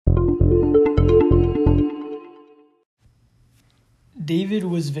David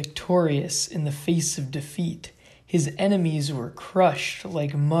was victorious in the face of defeat. His enemies were crushed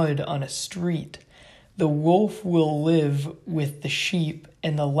like mud on a street. The wolf will live with the sheep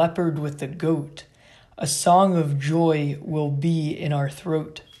and the leopard with the goat. A song of joy will be in our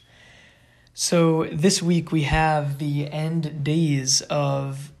throat. So this week we have the end days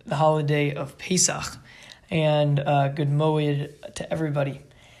of the holiday of Pesach, and good moed to everybody.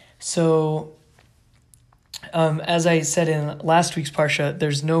 So as I said in last week's Parsha,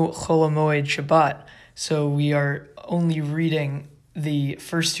 there's no Chol HaMoed Shabbat, so we are only reading the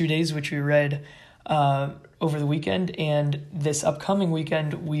first 2 days, which we read over the weekend, and this upcoming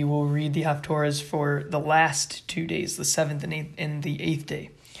weekend we will read the Haftorahs for the last 2 days, the 7th and the 8th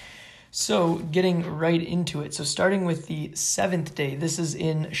day. So getting right into it, so starting with the 7th day, this is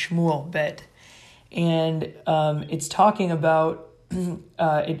in Shmuel Bet, and it's talking about,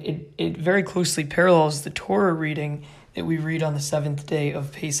 it very closely parallels the Torah reading that we read on the 7th day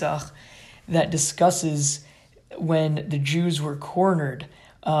of Pesach that discusses when the Jews were cornered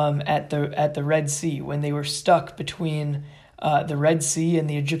at the Red Sea, when they were stuck between the Red Sea and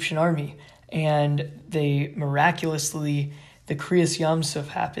the Egyptian army, and they miraculously, the Kriyas Yamsuf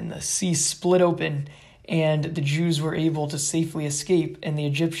happened, the sea split open, and the Jews were able to safely escape, and the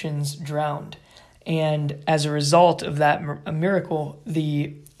Egyptians drowned. And as a result of that miracle,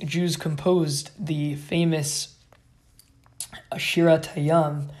 the Jews composed the famous Shirat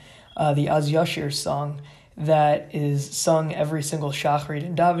Hayam, the Az Yashir song, that is sung every single Shacharit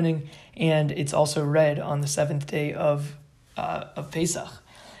and davening, and it's also read on the 7th day of Pesach.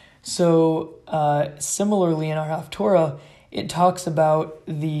 So similarly in our Haftorah, it talks about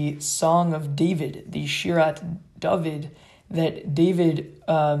the Song of David, the Shirat David, that David,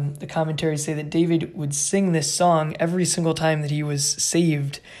 the commentaries say that David would sing this song every single time that he was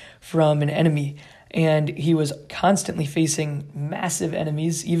saved from an enemy. And he was constantly facing massive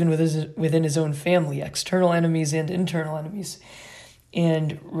enemies, even within his own family, external enemies and internal enemies.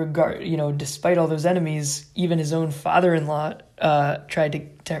 And despite all those enemies, even his own father-in-law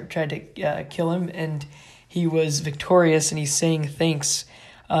tried to kill him, and he was victorious, and he's saying thanks,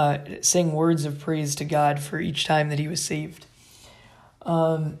 saying words of praise to God for each time that he was saved.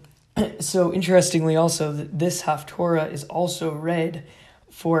 So interestingly also, that this Haftorah is also read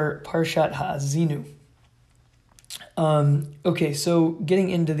for Parshat Ha'azinu. Okay, so getting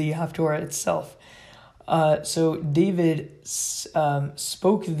into the Haftorah itself. So David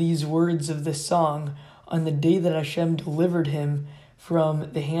spoke these words of this song on the day that Hashem delivered him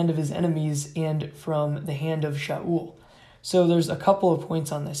from the hand of his enemies and from the hand of Shaul. So there's a couple of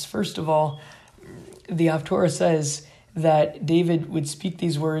points on this. First of all, the Haftorah says that David would speak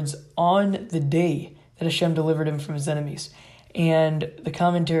these words on the day that Hashem delivered him from his enemies. And the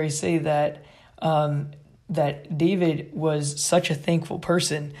commentaries say that that David was such a thankful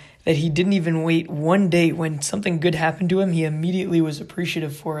person that he didn't even wait one day. When something good happened to him, he immediately was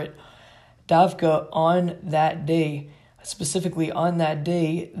appreciative for it. Davka, on that day, specifically on that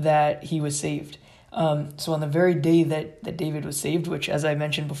day that he was saved. So on the very day that David was saved, which, as I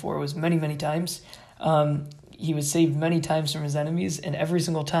mentioned before, was many, many times, he was saved many times from his enemies, and every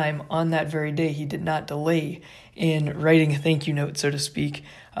single time on that very day, he did not delay in writing a thank you note, so to speak,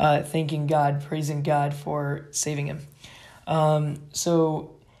 thanking God, praising God for saving him. Another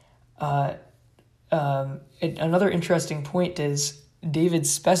interesting point is David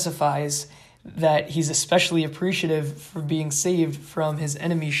specifies that he's especially appreciative for being saved from his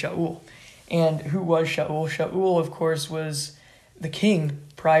enemy Shaul. And who was Shaul? Shaul, of course, was the king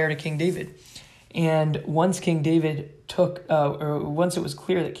prior to King David. And once King David once it was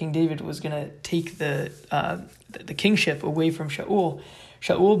clear that King David was going to take the kingship away from Shaul,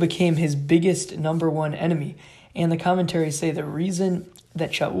 Shaul became his biggest number one enemy. And the commentaries say the reason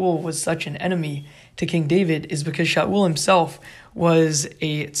that Shaul was such an enemy to King David is because Shaul himself was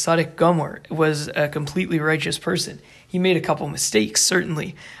a tzaddik gomer, was a completely righteous person. He made a couple mistakes,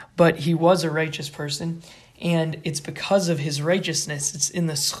 certainly, but he was a righteous person. And it's because of his righteousness, it's in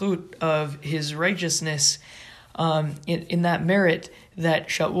the schut of his righteousness, in that merit, that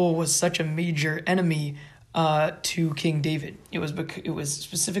Shaul was such a major enemy to King David. It was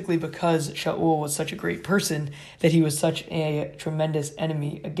specifically because Shaul was such a great person that he was such a tremendous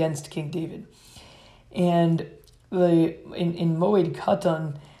enemy against King David. And in Moed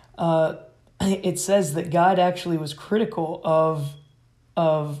Katan, it says that God actually was critical of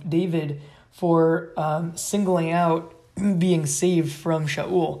David for singling out being saved from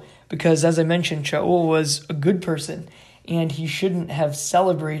Shaul, because, as I mentioned, Shaul was a good person, and he shouldn't have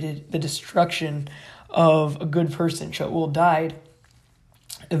celebrated the destruction of a good person. Shaul died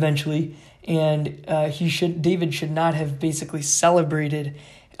eventually, and David should not have basically celebrated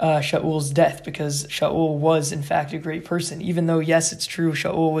Shaul's death, because Shaul was in fact a great person. Even though, yes, it's true,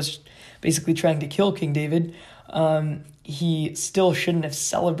 Shaul was basically trying to kill King David, he still shouldn't have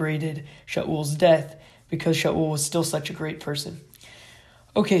celebrated Shaul's death, because Shaul was still such a great person.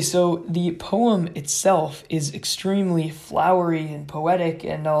 Okay, so the poem itself is extremely flowery and poetic,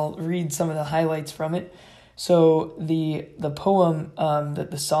 and I'll read some of the highlights from it. So the poem,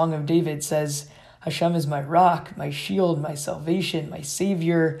 the Song of David, says, Hashem is my rock, my shield, my salvation, my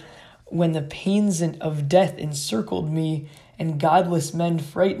savior. When the pains of death encircled me and godless men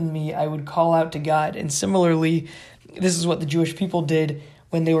frightened me, I would call out to God. And similarly, this is what the Jewish people did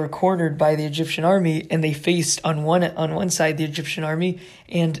when they were cornered by the Egyptian army, and they faced on one side the Egyptian army,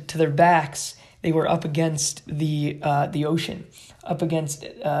 and to their backs they were up against the ocean, up against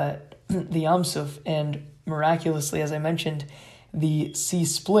the Yam Suf, and miraculously, as I mentioned, the sea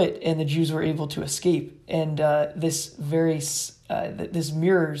split and the Jews were able to escape. And this mirrors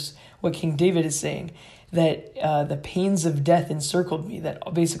what King David is saying, that the pains of death encircled me, that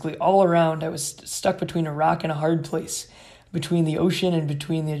basically all around I was stuck between a rock and a hard place, between the ocean and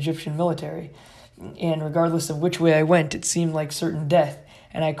between the Egyptian military. And regardless of which way I went, it seemed like certain death.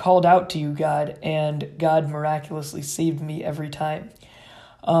 And I called out to you, God, and God miraculously saved me every time.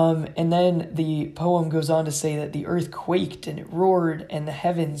 And then the poem goes on to say that the earth quaked and it roared and the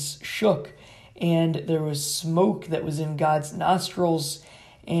heavens shook, and there was smoke that was in God's nostrils,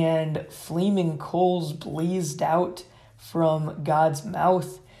 and flaming coals blazed out from God's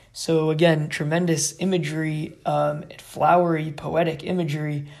mouth. So again, tremendous imagery, flowery, poetic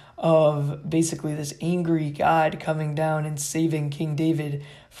imagery of basically this angry God coming down and saving King David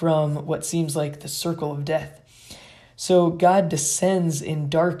from what seems like the circle of death. So God descends in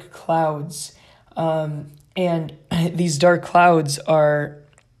dark clouds, and these dark clouds are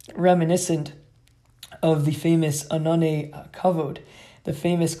reminiscent of the famous Anane Kavod, the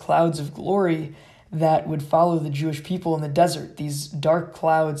famous clouds of glory that would follow the Jewish people in the desert, these dark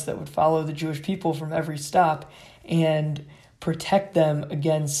clouds that would follow the Jewish people from every stop and protect them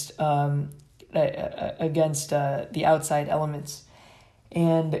against the outside elements.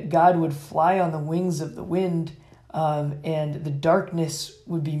 And God would fly on the wings of the wind, and the darkness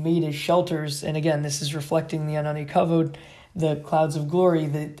would be made as shelters. And again, this is reflecting the Anane Kavod, the clouds of glory,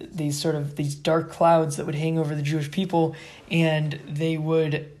 these dark clouds that would hang over the Jewish people, and they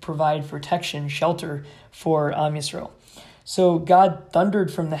would provide protection, shelter for Am Yisrael. So God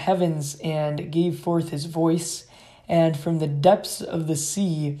thundered from the heavens and gave forth his voice, and from the depths of the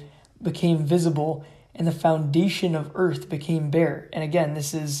sea became visible, and the foundation of earth became bare. And again,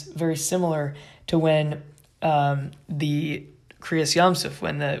 this is very similar to when the Kriyas Yam Suf,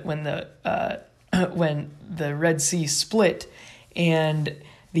 when the Red Sea split and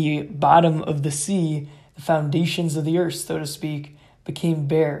the bottom of the sea, the foundations of the earth, so to speak, became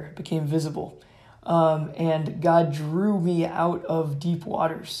bare, became visible. And God drew me out of deep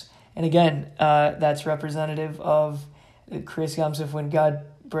waters. And again, that's representative of the Kriyas Yam Suf, when God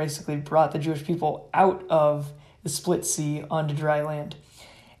basically brought the Jewish people out of the split sea onto dry land.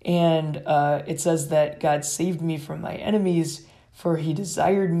 And it says that God saved me from my enemies, for he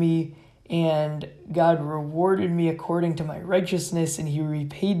desired me, and God rewarded me according to my righteousness, and he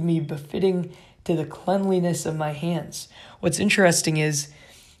repaid me befitting to the cleanliness of my hands. What's interesting is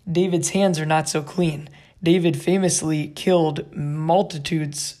David's hands are not so clean. David famously killed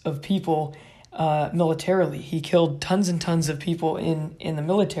multitudes of people militarily. He killed tons and tons of people in the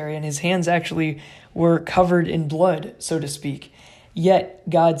military, and his hands actually were covered in blood, so to speak. Yet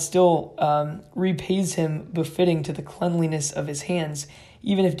God still repays him befitting to the cleanliness of his hands.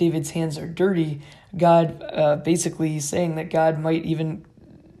 Even if David's hands are dirty, God basically is saying that God might even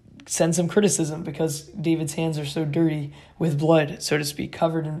send some criticism because David's hands are so dirty with blood, so to speak,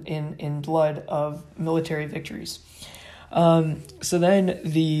 covered in blood of military victories. So then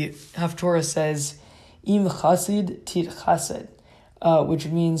the Haftorah says, Im chasid tit chased, which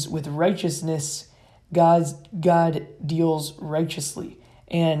means with righteousness, God deals righteously.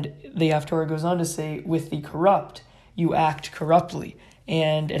 And the Haftorah goes on to say, with the corrupt, you act corruptly.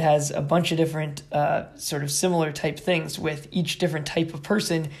 And it has a bunch of different sort of similar type things. With each different type of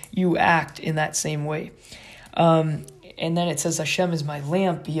person, you act in that same way. And then it says, Hashem is my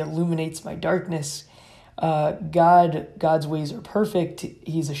lamp, he illuminates my darkness. God's ways are perfect.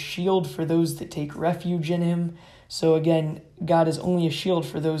 He's a shield for those that take refuge in him. So again, God is only a shield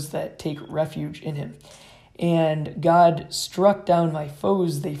for those that take refuge in him. And God struck down my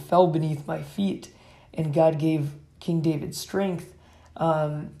foes, they fell beneath my feet, and God gave King David strength.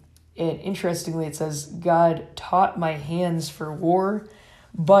 And interestingly, it says, God taught my hands for war,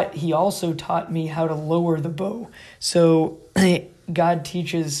 but he also taught me how to lower the bow. So God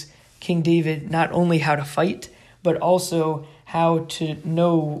teaches King David not only how to fight, but also how to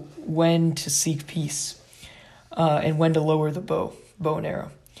know when to seek peace and when to lower the bow and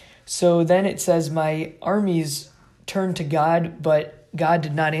arrow. So then it says, my armies turned to God, but God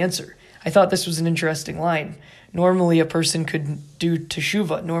did not answer. I thought this was an interesting line. Normally a person could do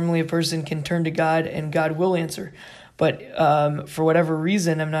teshuvah. Normally a person can turn to God and God will answer. But for whatever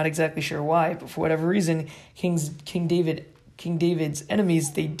reason, I'm not exactly sure why, but for whatever reason, King David's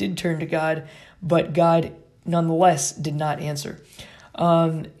enemies, they did turn to God, but God nonetheless did not answer.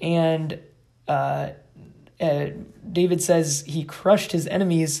 David says he crushed his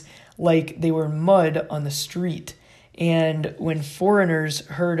enemies like they were mud on the street. And when foreigners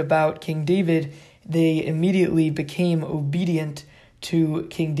heard about King David, they immediately became obedient to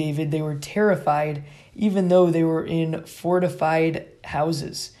King David. They were terrified, even though they were in fortified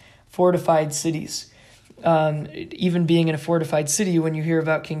houses, fortified cities. Even being in a fortified city, when you hear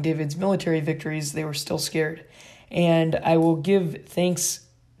about King David's military victories, they were still scared. And I will give thanks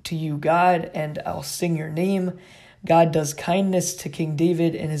to you, God, and I'll sing your name. God does kindness to King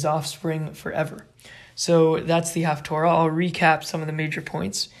David and his offspring forever. So that's the Haftorah. I'll recap some of the major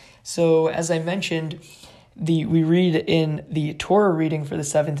points. So as I mentioned, we read in the Torah reading for the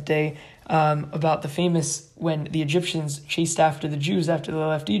seventh day about the famous when the Egyptians chased after the Jews after they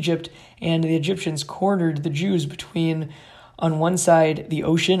left Egypt, and the Egyptians cornered the Jews between, on one side, the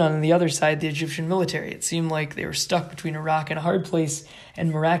ocean, on the other side, the Egyptian military. It seemed like they were stuck between a rock and a hard place,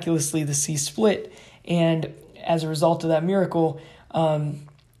 and miraculously the sea split. And as a result of that miracle,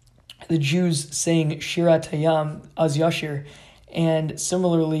 the Jews sang Shirat Hayam Az Yashir, and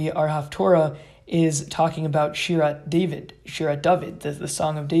similarly our Haftorah is talking about Shirat David, the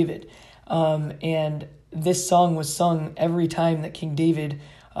song of David. And this song was sung every time that King David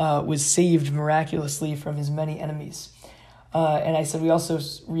was saved miraculously from his many enemies. And I said we also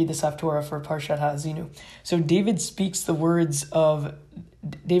read this Haftorah for Parshat Ha'azinu. So David spoke the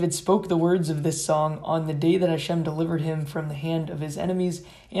words of this song on the day that Hashem delivered him from the hand of his enemies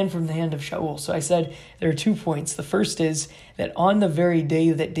and from the hand of Shaul. So I said there are 2 points. The first is that on the very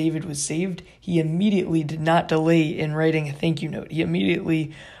day that David was saved, he immediately did not delay in writing a thank you note. He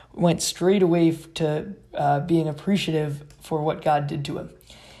immediately went straight away to being appreciative for what God did to him.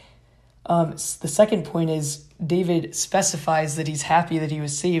 The second point is David specifies that he's happy that he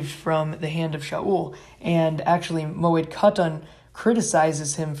was saved from the hand of Shaul. And actually, Moed Katan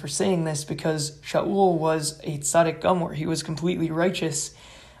criticizes him for saying this because Shaul was a tzaddik gamor. He was completely righteous.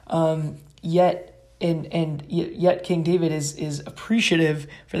 Yet King David is appreciative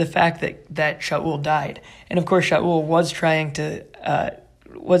for the fact that Shaul died. And of course, Shaul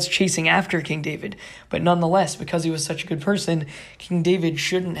was chasing after King David, but nonetheless, because he was such a good person, King David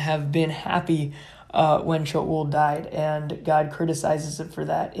shouldn't have been happy when Shaul died, and God criticizes him for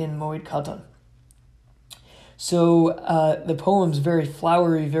that in Moed Katan. So the poem's very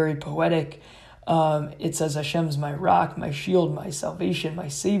flowery, very poetic. It says, Hashem's my rock, my shield, my salvation, my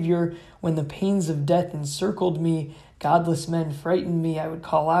savior. When the pains of death encircled me, godless men frightened me, I would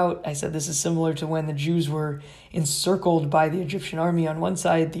call out. I said this is similar to when the Jews were encircled by the Egyptian army on one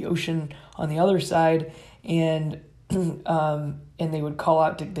side, the ocean on the other side, and they would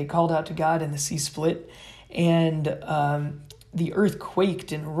they called out to God, and the sea split, and the earth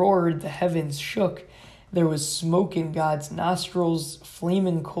quaked and roared, the heavens shook. There was smoke in God's nostrils,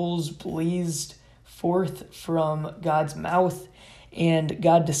 flaming coals blazed forth from God's mouth, and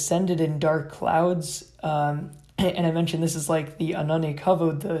God descended in dark clouds. And I mentioned this is like the Anane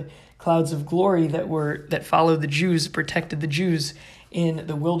Kavod, the clouds of glory that followed the Jews, protected the Jews in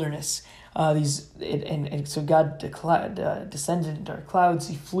the wilderness. So God descended in dark clouds.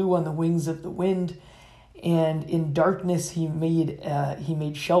 He flew on the wings of the wind, and in darkness he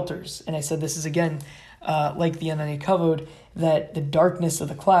made shelters. And I said this is again like the Anane Kavod, that the darkness of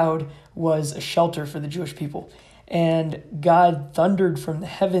the cloud was a shelter for the Jewish people. And God thundered from the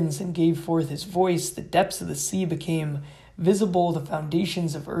heavens and gave forth his voice. The depths of the sea became visible, the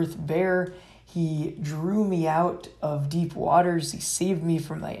foundations of earth bare. He drew me out of deep waters. He saved me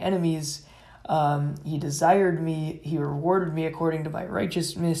from my enemies. He desired me. He rewarded me according to my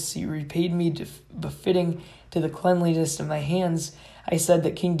righteousness. He repaid me befitting to the cleanliness of my hands. I said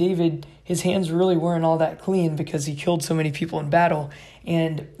that King David, his hands really weren't all that clean because he killed so many people in battle.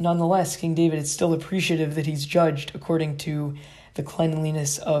 And nonetheless, King David is still appreciative that he's judged according to the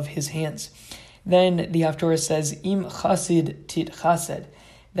cleanliness of his hands. Then the Haftorah says, Im chasid tit chased,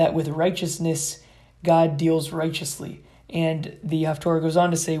 that with righteousness, God deals righteously. And the Haftorah goes on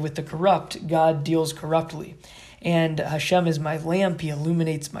to say, with the corrupt, God deals corruptly. And Hashem is my lamp. He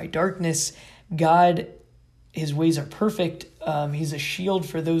illuminates my darkness. God, his ways are perfect. He's a shield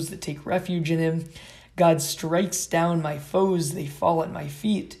for those that take refuge in him. God strikes down my foes. They fall at my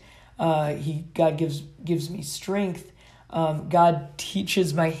feet. God gives me strength. God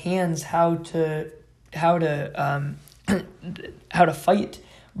teaches my hands how to fight,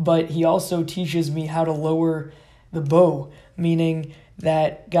 but he also teaches me how to lower the bow, meaning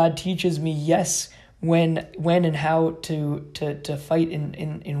that God teaches me, yes, when and how to fight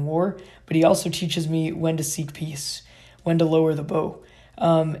in war, but he also teaches me when to seek peace, when to lower the bow.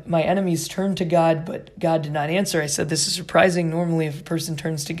 My enemies turned to God, but God did not answer. I said this is surprising. Normally, if a person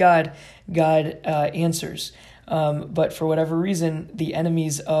turns to God, God answers. But for whatever reason, the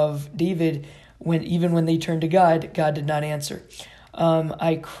enemies of David, even when they turned to God, God did not answer.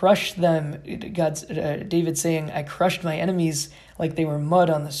 I crushed them. David saying, I crushed my enemies like they were mud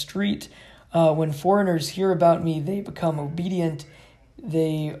on the street. When foreigners hear about me, they become obedient.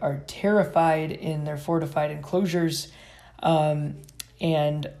 They are terrified in their fortified enclosures.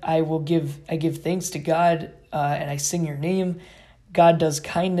 And I give thanks to God, and I sing your name. God does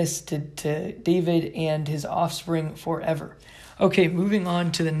kindness to David and his offspring forever. Okay, moving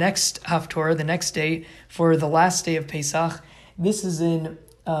on to the next Haftorah, the next day, for the last day of Pesach. This is in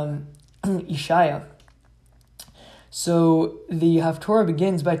Ishaya. So the Haftorah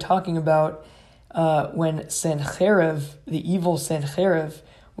begins by talking about when Sennacherib, the evil Sennacherib,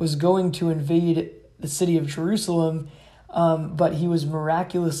 was going to invade the city of Jerusalem, but he was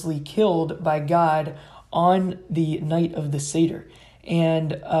miraculously killed by God on the night of the Seder.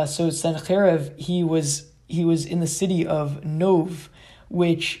 And so Sennacherib, he was in the city of Nov,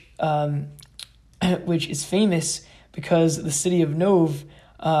 which is famous because the city of Nov,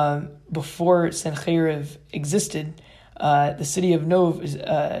 before Sennacherib existed, the city of Nov,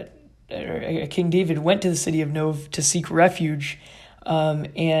 King David went to the city of Nov to seek refuge,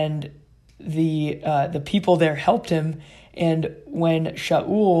 and the people there helped him. And when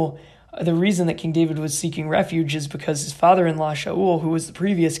Shaul, the reason that King David was seeking refuge is because his father-in-law Shaul, who was the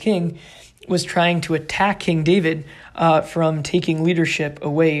previous king, was trying to attack King David from taking leadership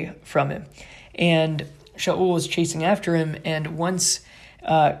away from him. And Shaul was chasing after him, and once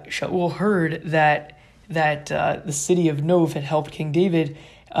Shaul heard that the city of Nov had helped King David,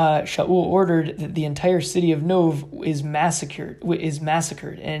 Shaul ordered that the entire city of Nov is massacred,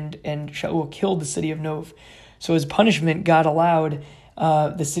 and Shaul killed the city of Nov. So as punishment, God allowed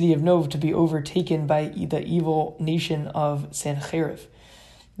the city of Nov to be overtaken by the evil nation of Sennacherib,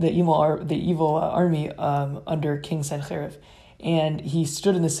 the evil army under King Sennacherib. And he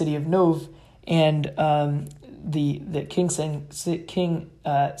stood in the city of Nov, and the King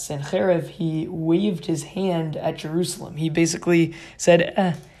Sennacherib, he waved his hand at Jerusalem. He basically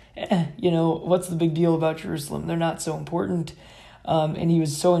said, what's the big deal about Jerusalem? They're not so important. And he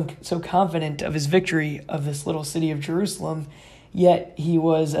was so confident of his victory of this little city of Jerusalem, yet he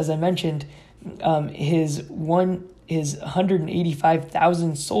was, as I mentioned, his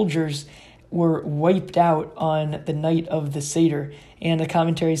 185,000 soldiers were wiped out on the night of the Seder. And the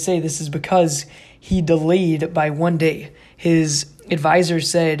commentaries say this is because he delayed by 1 day. His advisors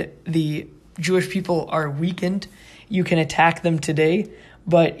said the Jewish people are weakened. You can attack them today,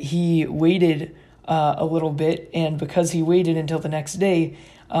 but he waited a little bit, and because he waited until the next day,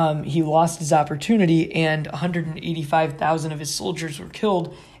 he lost his opportunity, and 185,000 of his soldiers were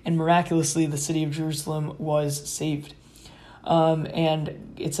killed, and miraculously the city of Jerusalem was saved.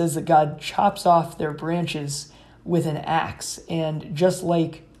 And it says that God chops off their branches with an axe, and just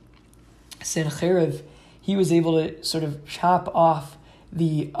like Sennacherib, he was able to sort of chop off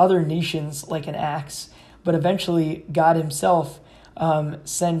the other nations like an axe, but eventually God himself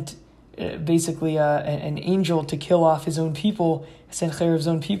sent basically an angel to kill off his own people, Sennacherib's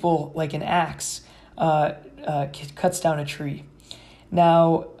own people, like an axe cuts down a tree.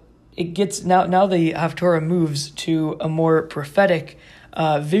 Now the Haftorah moves to a more prophetic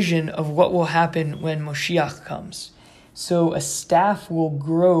vision of what will happen when Moshiach comes. So a staff will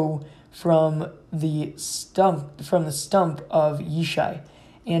grow from the stump of Yishai.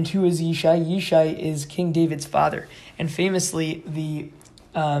 And who is Yishai? Yishai is King David's father, and famously the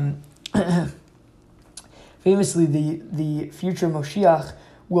future Moshiach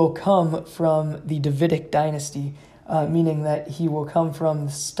will come from the Davidic dynasty, meaning that he will come from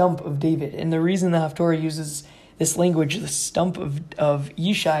the stump of David. And the reason the Haftorah uses this language, the stump of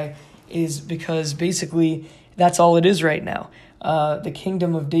Yishai, is because basically that's all it is right now. The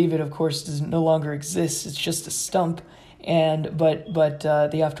kingdom of David, of course, no longer exists. It's just a stump. But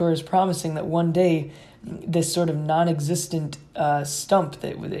the Haftorah is promising that one day this sort of non-existent stump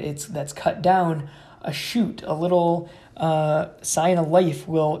that's cut down a shoot, a little sign of life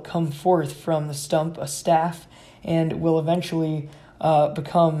will come forth from the stump, a staff, and will eventually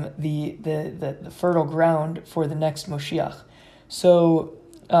become the fertile ground for the next Moshiach. So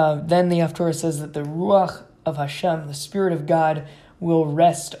then the Haftorah says that the Ruach of Hashem, the Spirit of God, will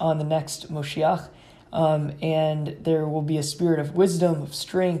rest on the next Moshiach, and there will be a spirit of wisdom, of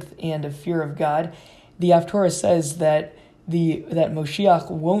strength, and of fear of God. The Haftorah says that that Moshiach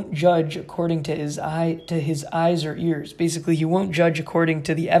won't judge according to his eyes or ears. Basically, he won't judge according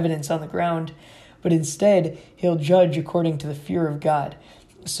to the evidence on the ground, but instead he'll judge according to the fear of God.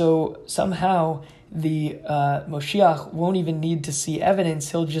 So somehow the Moshiach won't even need to see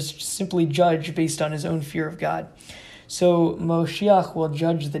evidence. He'll just simply judge based on his own fear of God. So Moshiach will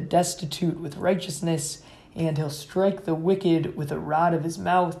judge the destitute with righteousness, and he'll strike the wicked with a rod of his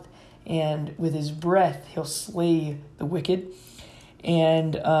mouth, and with his breath he'll slay the wicked.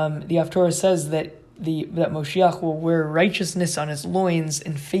 And the Haftorah says that that Moshiach will wear righteousness on his loins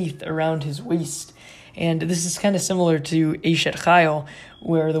and faith around his waist. And this is kind of similar to Eshet Chayil,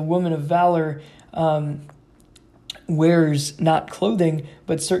 where the woman of valor wears not clothing,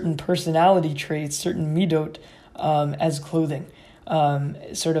 but certain personality traits, certain midot, as clothing.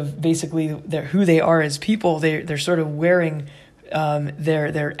 Sort of basically who they are as people. They're sort of wearing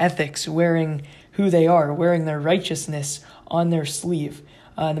their ethics, wearing who they are, wearing their righteousness on their sleeve.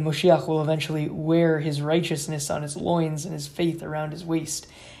 The Moshiach will eventually wear his righteousness on his loins and his faith around his waist.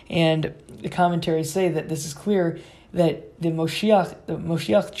 And the commentaries say that this is clear that the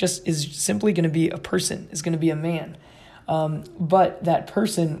Moshiach just is simply going to be a person, is going to be a man. But that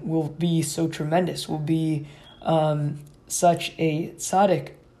person will be so tremendous, will be such a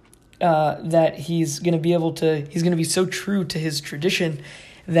tzaddik, that he's going to be so true to his tradition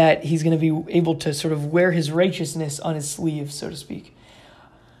that he's going to be able to sort of wear his righteousness on his sleeve, so to speak.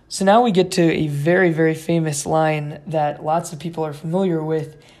 So now we get to a very, very famous line that lots of people are familiar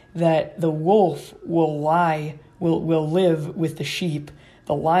with, that the wolf will live with the sheep,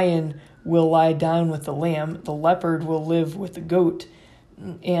 the lion will lie down with the lamb, the leopard will live with the goat,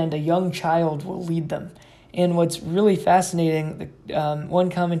 and a young child will lead them. And what's really fascinating, one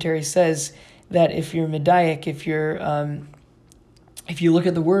commentary says that if you're Medayik, if you look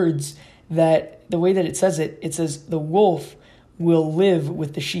at the words, that the way that it says the wolf will live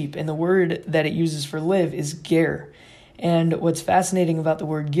with the sheep, and the word that it uses for live is ger. And what's fascinating about the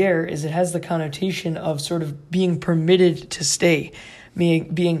word ger is it has the connotation of sort of being permitted to stay,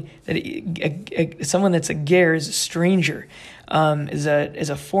 being that someone that's a ger is a stranger, is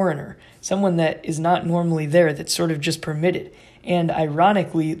a foreigner, someone that is not normally there, that's sort of just permitted. And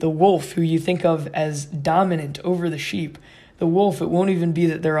ironically, the wolf, who you think of as dominant over the sheep, the wolf, it won't even be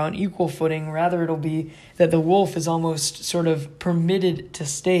that they're on equal footing. Rather, it'll be that the wolf is almost sort of permitted to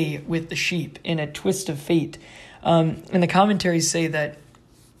stay with the sheep in a twist of fate. And the commentaries say that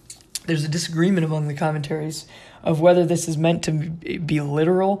there's a disagreement among the commentaries of whether this is meant to be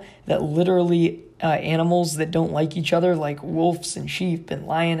literal, that literally animals that don't like each other, like wolves and sheep and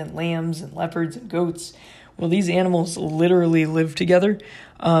lion and lambs and leopards and goats, will these animals literally live together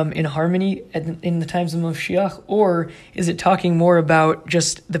in harmony in the times of Moshiach? Or is it talking more about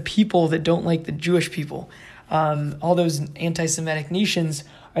just the people that don't like the Jewish people? All those anti-Semitic nations,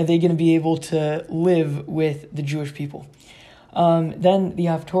 are they going to be able to live with the Jewish people? Then the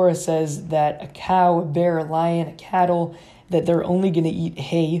Haftorah says that a cow, a bear, a lion, a cattle, that they're only going to eat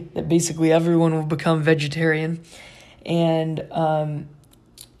hay, that basically everyone will become vegetarian, and a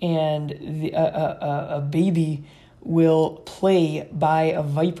baby will play by a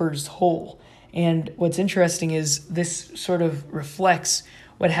viper's hole. And what's interesting is this sort of reflects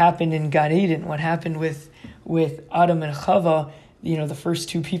what happened in Gan Eden, what happened with Adam and Chava, the first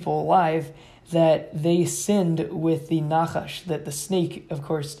two people alive, that they sinned with the Nachash, that the snake, of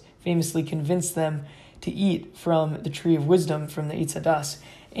course, famously convinced them to eat from the tree of wisdom, from the Eitz Hadas.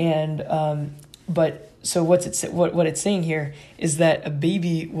 And so what it's saying here is that a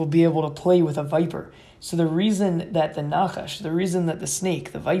baby will be able to play with a viper. So the reason that the Nachash, the reason that the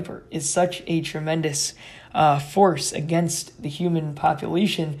snake, the viper, is such a tremendous force against the human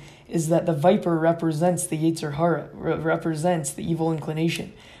population is that the viper represents the Yetzer Hara, represents the evil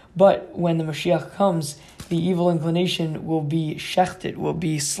inclination. But when the Mashiach comes, the evil inclination will be shechted, will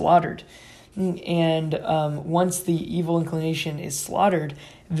be slaughtered. And once the evil inclination is slaughtered,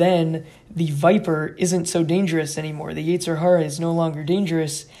 then the viper isn't so dangerous anymore. The Yetzer Hara is no longer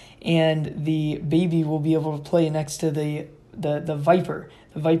dangerous, and the baby will be able to play next to the viper.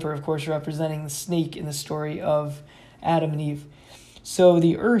 The viper, of course, representing the snake in the story of Adam and Eve. So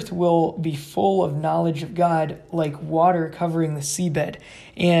the earth will be full of knowledge of God like water covering the seabed.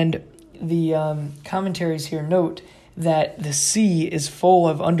 And the commentaries here note that the sea is full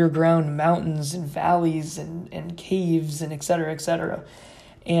of underground mountains and valleys and caves and et cetera, et cetera.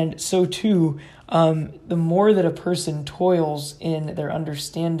 And so too, the more that a person toils in their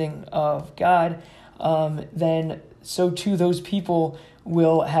understanding of God, then so too those people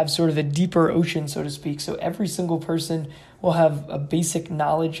will have sort of a deeper ocean, so to speak. So every single person will have a basic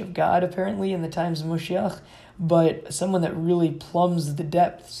knowledge of God, apparently, in the times of Moshiach, but someone that really plumbs the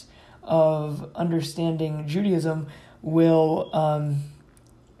depths of understanding Judaism will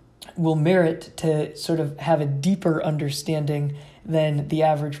merit to sort of have a deeper understanding than the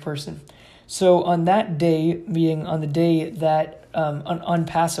average person. So on that day, being on the day that, on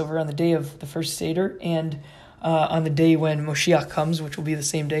Passover, on the day of the first Seder, and on the day when Moshiach comes, which will be the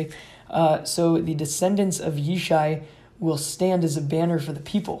same day, so the descendants of Yishai will stand as a banner for the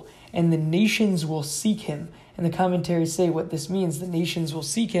people, and the nations will seek him. And the commentaries say what this means, the nations will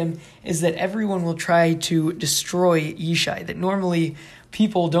seek him, is that everyone will try to destroy Yishai, that normally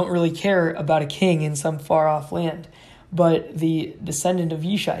people don't really care about a king in some far-off land. But the descendant of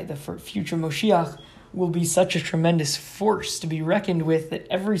Yishai, the future Moshiach, will be such a tremendous force to be reckoned with that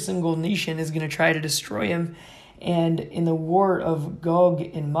every single nation is going to try to destroy him. And in the war of Gog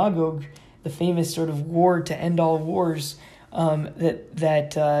and Magog, the famous sort of war to end all wars,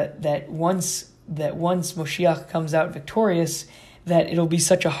 that once Moshiach comes out victorious, that it'll be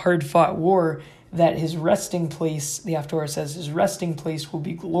such a hard-fought war that his resting place, the Haftorah says, his resting place will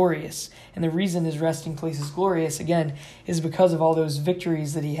be glorious. And the reason his resting place is glorious, again, is because of all those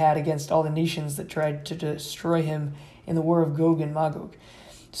victories that he had against all the nations that tried to destroy him in the war of Gog and Magog.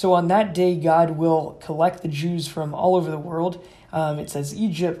 So on that day, God will collect the Jews from all over the world. It says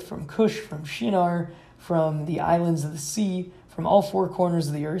Egypt, from Cush, from Shinar, from the islands of the sea, from all four corners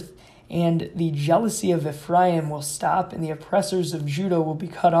of the earth. And the jealousy of Ephraim will stop, and the oppressors of Judah will be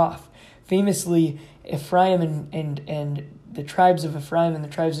cut off. Famously, Ephraim and the tribes of Ephraim and the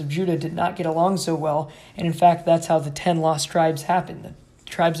tribes of Judah did not get along so well, and in fact, that's how the 10 lost tribes happened. The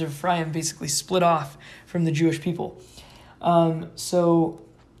tribes of Ephraim basically split off from the Jewish people. But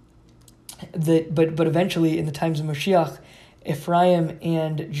eventually, in the times of Moshiach, Ephraim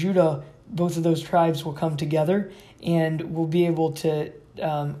and Judah, both of those tribes will come together and will be able to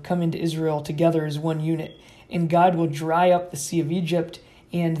come into Israel together as one unit. And God will dry up the Sea of Egypt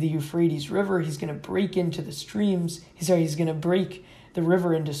and the Euphrates River. He's going to break into the streams. He's going to break the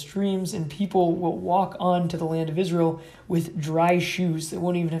river into streams, and people will walk on to the land of Israel with dry shoes. They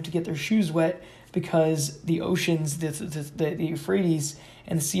won't even have to get their shoes wet because the oceans, the Euphrates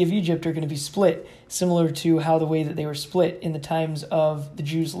and the Sea of Egypt are going to be split, similar to how the way that they were split in the times of the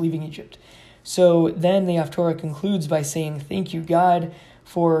Jews leaving Egypt. So then the Haftorah concludes by saying, "Thank you, God,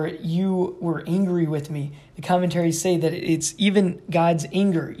 for you were angry with me." The commentaries say that it's even God's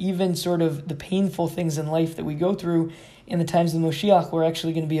anger, even sort of the painful things in life that we go through in the times of the Moshiach, we're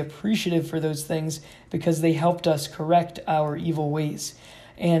actually going to be appreciative for those things because they helped us correct our evil ways.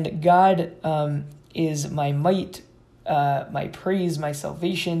 And God is my might, my praise, my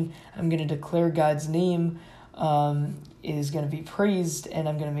salvation. I'm going to declare God's name is going to be praised, and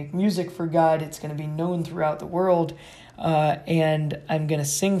I'm going to make music for God. It's going to be known throughout the world. And I'm going to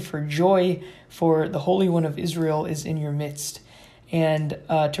sing for joy, for the Holy One of Israel is in your midst. And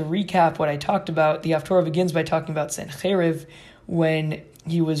to recap what I talked about, the Haftorah begins by talking about Sennacherib. When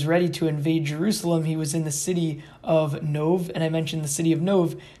he was ready to invade Jerusalem, he was in the city of Nov, and I mentioned the city of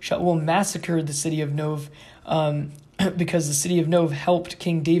Nov. Shaul massacred the city of Nov because the city of Nov helped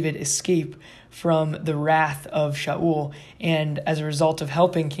King David escape from the wrath of Shaul. And as a result of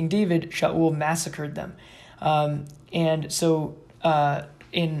helping King David, Shaul massacred them. And so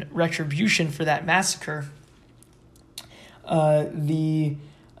in retribution for that massacre,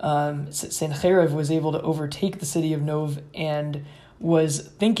 Sennacherib was able to overtake the city of Nov and was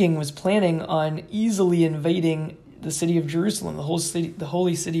planning on easily invading the city of Jerusalem, the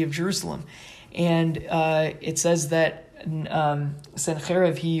holy city of Jerusalem. And it says that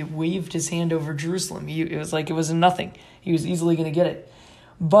Sennacherib, he waved his hand over Jerusalem. It was like it was nothing. He was easily going to get it.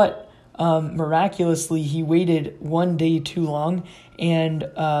 But miraculously, he waited one day too long, and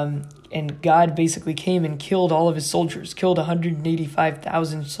God basically came and killed all of his soldiers, killed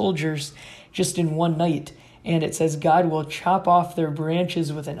 185,000 soldiers just in one night. And it says God will chop off their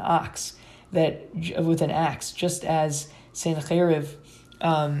branches with an axe, just as Sennacherib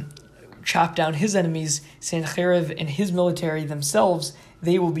chopped down his enemies. Sennacherib and his military themselves,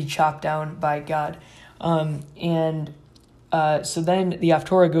 they will be chopped down by God. So then the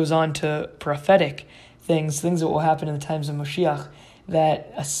Haftorah goes on to prophetic things that will happen in the times of Moshiach,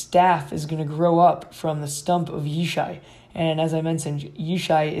 that a staff is going to grow up from the stump of Yishai, And as I mentioned,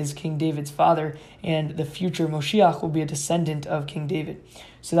 Yishai is King David's father, and the future Moshiach will be a descendant of King David.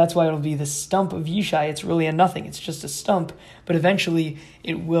 So that's why it'll be the stump of Yishai. It's really a nothing. It's just a stump, but eventually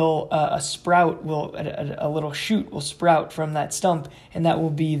it will, a little shoot will sprout from that stump, and that will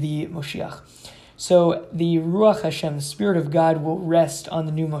be the Moshiach. So the Ruach Hashem, the Spirit of God, will rest on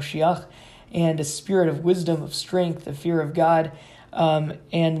the new Moshiach, and a spirit of wisdom, of strength, of fear of God.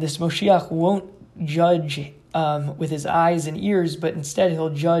 And this Moshiach won't judge with his eyes and ears, but instead he'll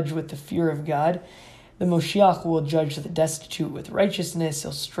judge with the fear of God. The Moshiach will judge the destitute with righteousness.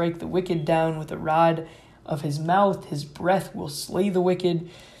 He'll strike the wicked down with the rod of his mouth. His breath will slay the wicked.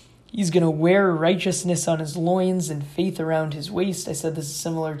 He's going to wear righteousness on his loins and faith around his waist. I said this is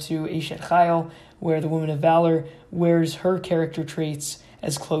similar to Eshet Chayil, where the woman of valor wears her character traits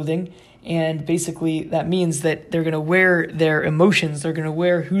as clothing. And basically that means that they're going to wear their emotions. They're going to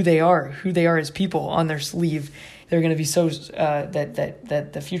wear who they are as people on their sleeve. They're going to be so, that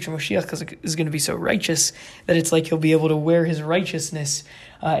the future Moshiach is going to be so righteous that it's like he'll be able to wear his righteousness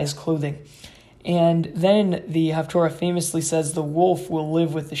as clothing. And then the Haftorah famously says the wolf will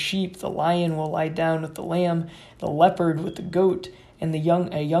live with the sheep, the lion will lie down with the lamb, the leopard with the goat, and a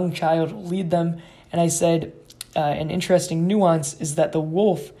young child will lead them. And I said an interesting nuance is that the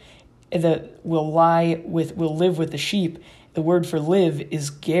wolf that will live with the sheep, the word for live is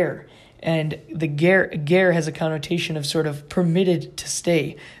ger. And the ger has a connotation of sort of permitted to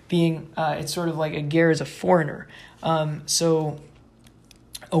stay, being it's sort of like a ger is a foreigner. So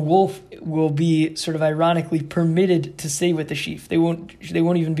a wolf will be sort of ironically permitted to stay with the sheep. They won't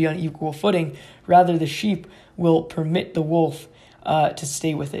even be on equal footing. Rather, the sheep will permit the wolf to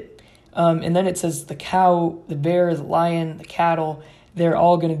stay with it. And then it says the cow, the bear, the lion, the cattle, they're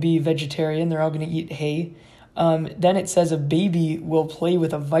all going to be vegetarian. They're all going to eat hay. Then it says a baby will play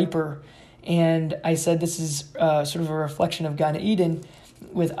with a viper. And I said this is sort of a reflection of Gan Eden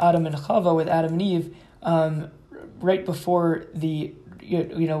with Adam and Chava, with Adam and Eve, right before the,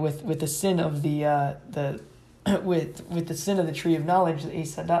 with the sin of with the sin of the tree of knowledge, the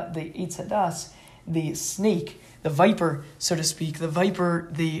Eitz Hadas, the snake, the viper, so to speak, the viper,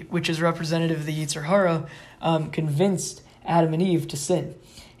 which is representative of the Yetzer Hara, convinced Adam and Eve to sin.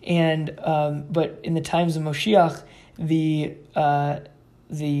 And but in the times of Moshiach, the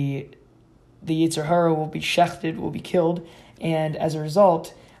Yetzer Hara will be shechted, will be killed, and as a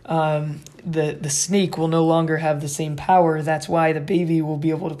result, the snake will no longer have the same power. That's why the baby will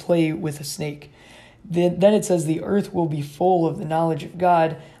be able to play with a snake. Then it says the earth will be full of the knowledge of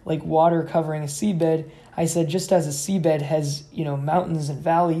God, like water covering a seabed. I said just as a seabed has mountains and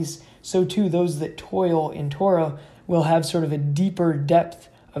valleys, so too those that toil in Torah will have sort of a deeper depth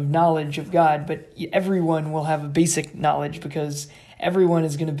of knowledge of God, but everyone will have a basic knowledge because everyone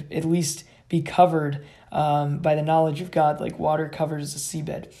is going to at least be covered by the knowledge of God like water covers the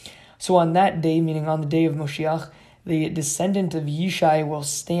seabed. So on that day, meaning on the day of Moshiach, the descendant of Yishai will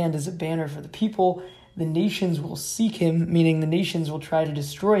stand as a banner for the people. The nations will seek him, meaning the nations will try to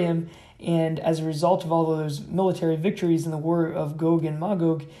destroy him, and as a result of all of those military victories in the war of Gog and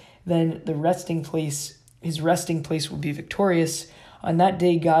Magog, then his resting place will be victorious. On that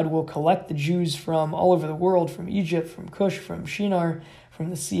day, God will collect the Jews from all over the world, from Egypt, from Cush, from Shinar, from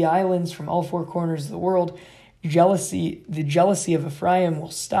the Sea Islands, from all four corners of the world. The jealousy of Ephraim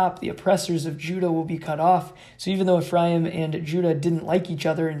will stop. The oppressors of Judah will be cut off. So even though Ephraim and Judah didn't like each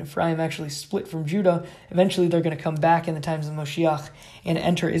other, and Ephraim actually split from Judah, eventually they're going to come back in the times of Moshiach and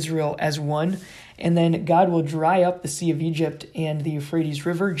enter Israel as one. And then God will dry up the Sea of Egypt and the Euphrates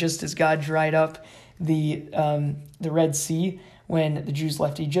River, just as God dried up the Red Sea when the Jews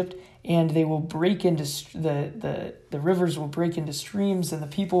left Egypt, and they will break into the rivers will break into streams, and the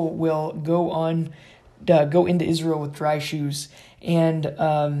people will go into Israel with dry shoes. And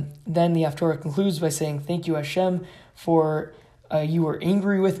then the Haftorah concludes by saying, "Thank you, Hashem, for you were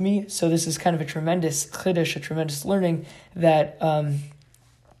angry with me." So this is kind of a tremendous chiddush, a tremendous learning that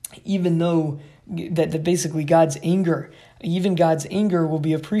even though that basically God's anger will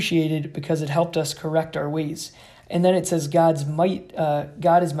be appreciated because it helped us correct our ways. And then it says God's might,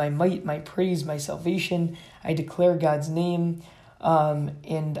 God is my might, my praise, my salvation. I declare God's name,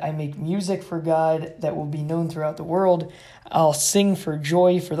 and I make music for God that will be known throughout the world. I'll sing for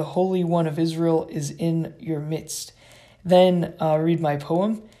joy, for the Holy One of Israel is in your midst. Then I'll read my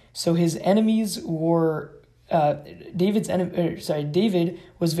poem. So his enemies were David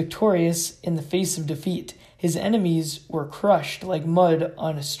was victorious in the face of defeat. His enemies were crushed like mud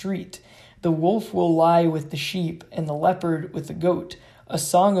on a street. The wolf will lie with the sheep, and the leopard with the goat. A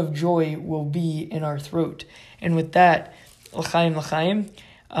song of joy will be in our throat. And with that, l'chaim,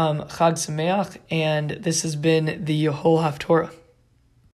 Chag Sameach, and this has been the whole Haftorah.